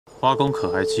花公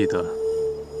可还记得，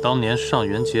当年上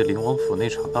元节灵王府那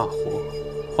场大火，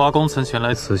花公曾前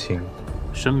来辞行，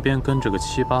身边跟着个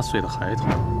7、8岁的孩童，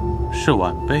是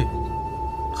晚辈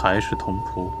还是童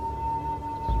仆？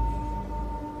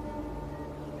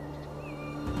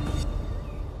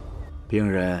病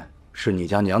人是你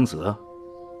家娘子？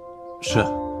是，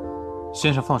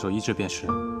先生放手医治便是。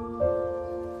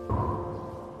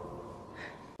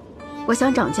我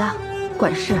想掌家，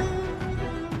管事。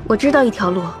我知道一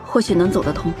条路或许能走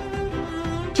得通，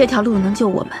这条路能救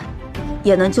我们，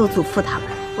也能救祖父他们。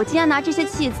我今天拿这些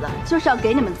弃子，就是要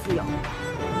给你们自由。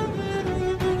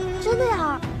真的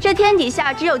呀？这天底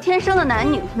下只有天生的男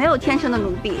女，没有天生的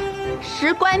奴婢。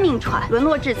时乖命传，沦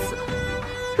落至此。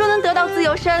若能得到自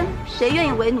由身，谁愿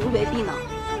意为奴为婢呢？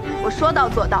我说到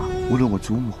做到。无论我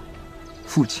祖母、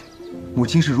父亲、母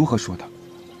亲是如何说的，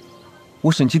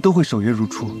我沈七都会守约如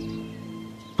初，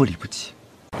不离不弃。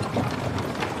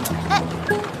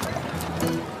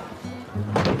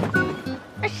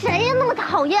哎，谁呀？那么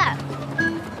讨厌！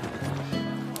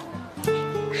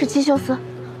是姬修斯，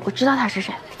我知道他是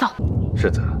谁。走。世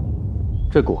子，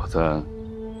这果子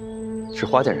是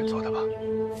花家人做的吧？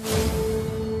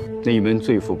那一门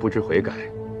罪妇不知悔改，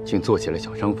竟做起了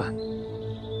小商贩，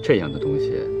这样的东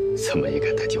西怎么也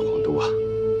敢带进皇都啊？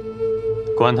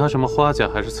管他什么花家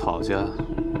还是草家，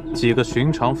几个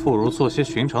寻常妇孺做些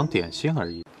寻常点心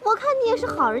而已。我看你也是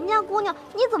好人家姑娘，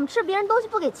你怎么吃别人东西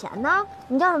不给钱呢？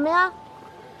你叫什么呀？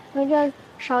我叫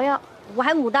芍药，我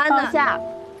还牡丹呢。放下。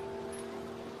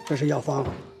这是药方，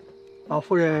老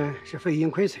夫人是费阴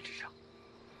亏才制成。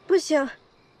不行，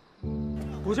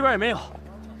我这边也没有，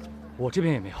我这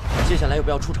边也没有。接下来要不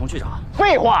要出程去找？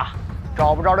废话，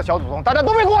找不着的小祖宗，大家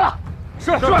都别过了。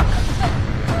是。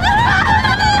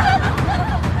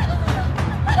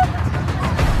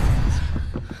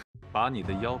把你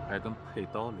的腰牌跟佩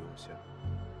刀留下。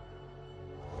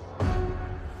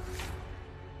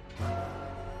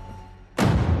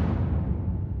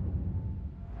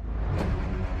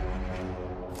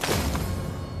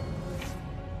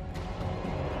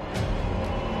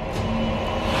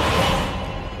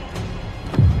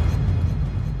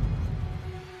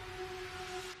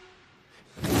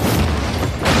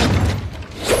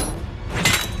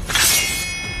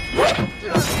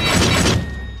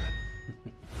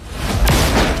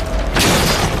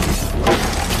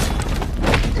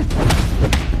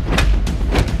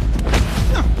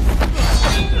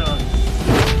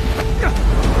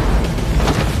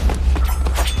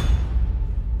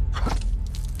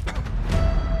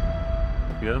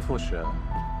袁副使，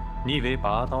你以为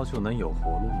拔刀就能有活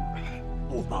路吗？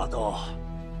不拔刀，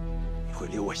你会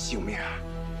留我性命？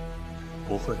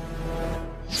不会。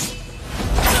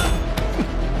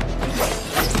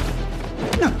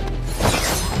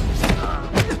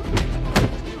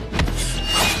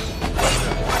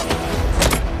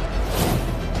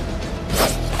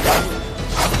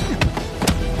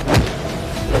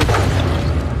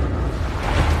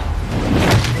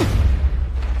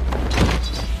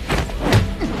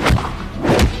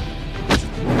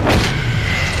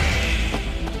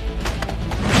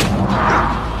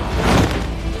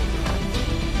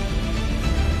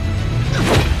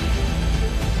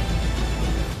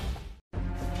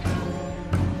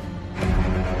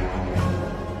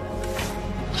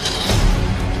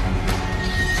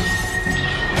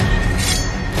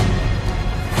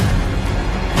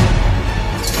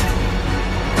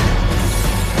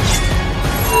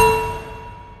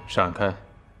闪开，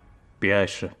别碍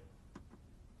事。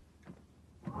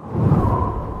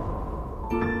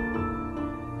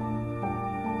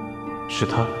是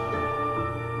他。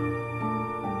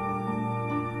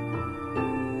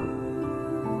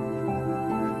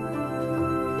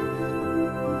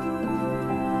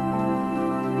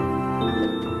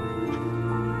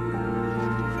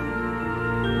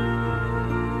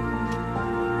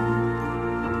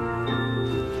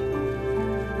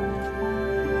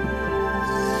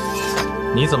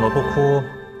你怎么不哭，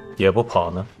也不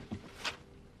跑呢？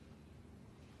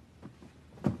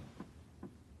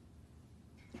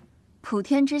普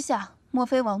天之下，莫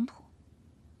非王土。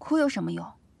哭有什么用？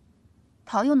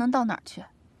逃又能到哪儿去？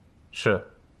是，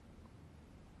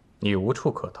你无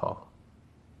处可逃。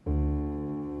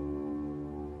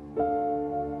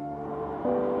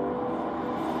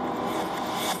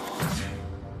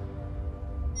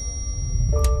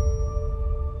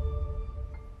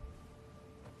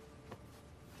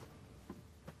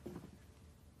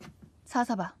擦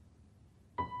擦吧。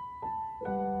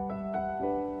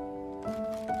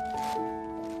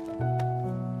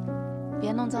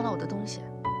别弄脏了我的东西。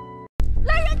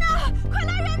来人呐！快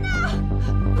来人呐！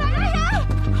来人！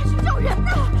快去叫人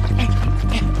呐！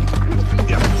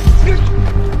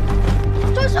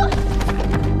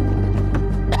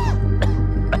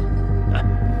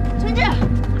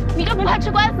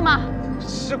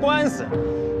官司，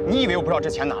你以为我不知道这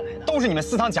钱哪来的？都是你们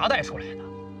私藏夹带出来的。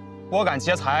我敢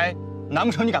劫财，难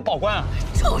不成你敢报官啊？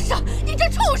畜生！你这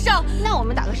畜生！那我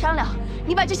们打个商量，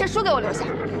你把这些书给我留下。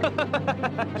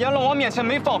阎罗王面前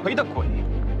没放回的鬼，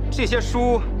这些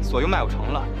书左右卖不成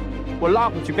了，我拉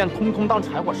回去便通通当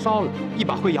柴火烧了，一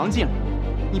把灰扬尽了。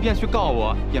你便去告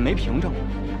我也没凭证。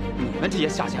你们这些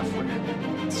下贱妇人，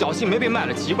侥幸没被卖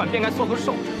了籍贯，便该缩头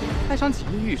受着，还想锦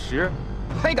衣玉食，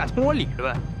还敢同我理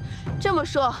论？这么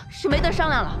说，是没得商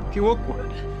量了。给我滚！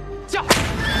驾！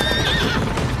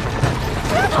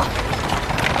丫头！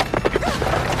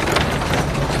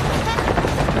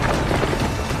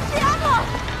是丫头！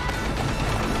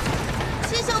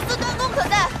七秀司端公可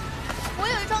在？我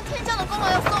有一桩天降的功劳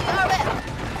要送与二位。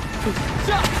驾！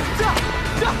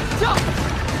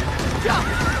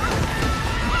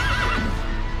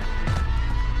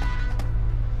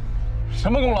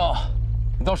什么功劳？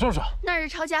你倒说说。那日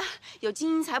抄家有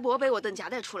金银财帛被我等夹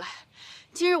带出来，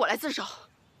今日我来自首。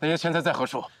那些钱财在何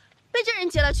处？被这人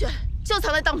劫了去，就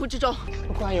藏在当铺之中。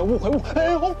官爷误会，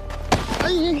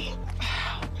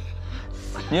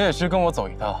你也是跟我走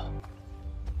一道。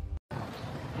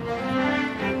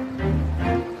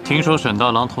听说沈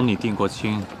大郎同你定过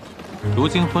亲，如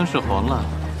今婚事黄了，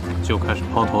就开始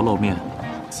抛头露面，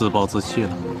自暴自弃了。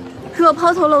若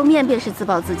抛头露面便是自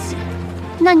暴自弃，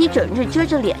那你整日遮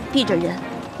着脸避着人，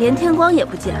连天光也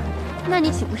不见，那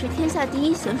你岂不是天下第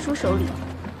一贤淑首领？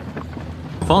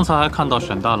方才还看到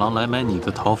沈大郎来买你的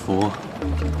桃符，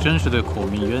真是对苦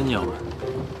命鸳鸯啊，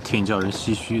挺叫人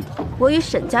唏嘘的。我与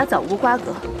沈家早无瓜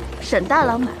葛，沈大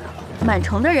郎买了，满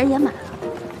城的人也买了，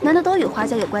难道都与花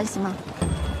家有关系吗？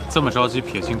这么着急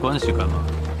撇清关系干嘛？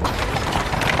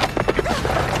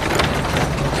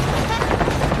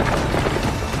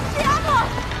是丫头！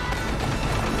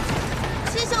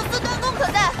七秀司端公可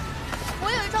在？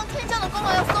我有一桩天降的功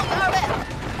劳要送与二位。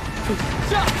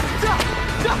驾！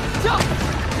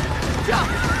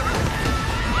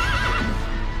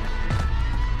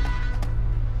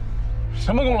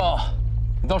什么功劳？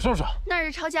你倒说说。那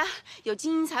日抄家有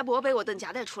金银财帛被我等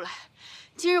夹带出来，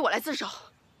今日我来自首。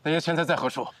那些钱财在何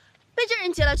处？被这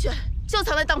人劫了去，就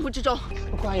藏在当铺之中。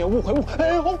官爷误会，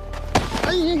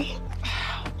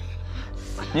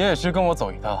你也是跟我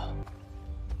走一道。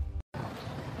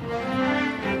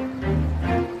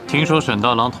听说沈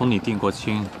大郎同你定过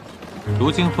亲，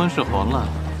如今婚事黄了，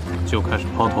就开始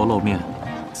抛头露面，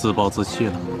自暴自弃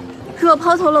了。若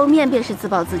抛头露面便是自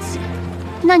暴自弃，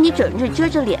那你整日遮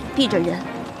着脸避着人，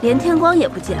连天光也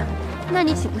不见，那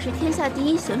你岂不是天下第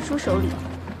一贤淑首领？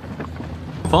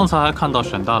方才还看到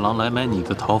沈大郎来买你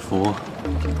的桃符，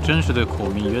真是对苦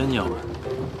命鸳鸯啊，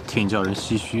挺叫人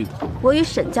唏嘘的。我与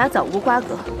沈家早无瓜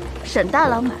葛，沈大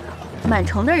郎买了，满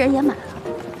城的人也买了，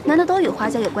难道都与花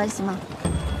家有关系吗？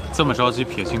这么着急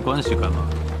撇清关系干嘛？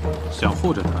想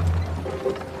护着他？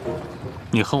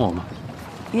你恨我吗？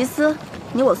于私，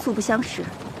你我素不相识。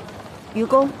于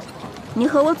公，你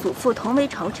和我祖父同为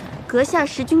朝臣，阁下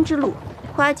识君之路，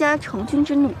花家承君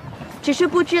之怒，只是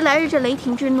不知来日这雷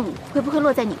霆之怒会不会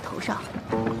落在你头上。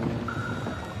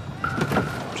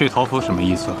这桃符什么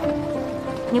意思？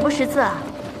你不识字啊？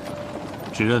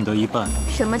只认得一半。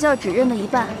什么叫只认得一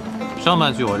半？上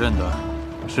半句我认得，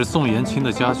是宋延卿的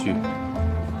佳句。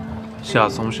夏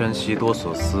松山兮多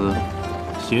所思，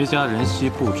携家人兮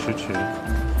不迟迟。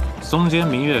松间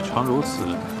明月常如此，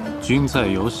君在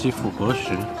游兮复何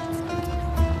时？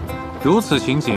如此情景。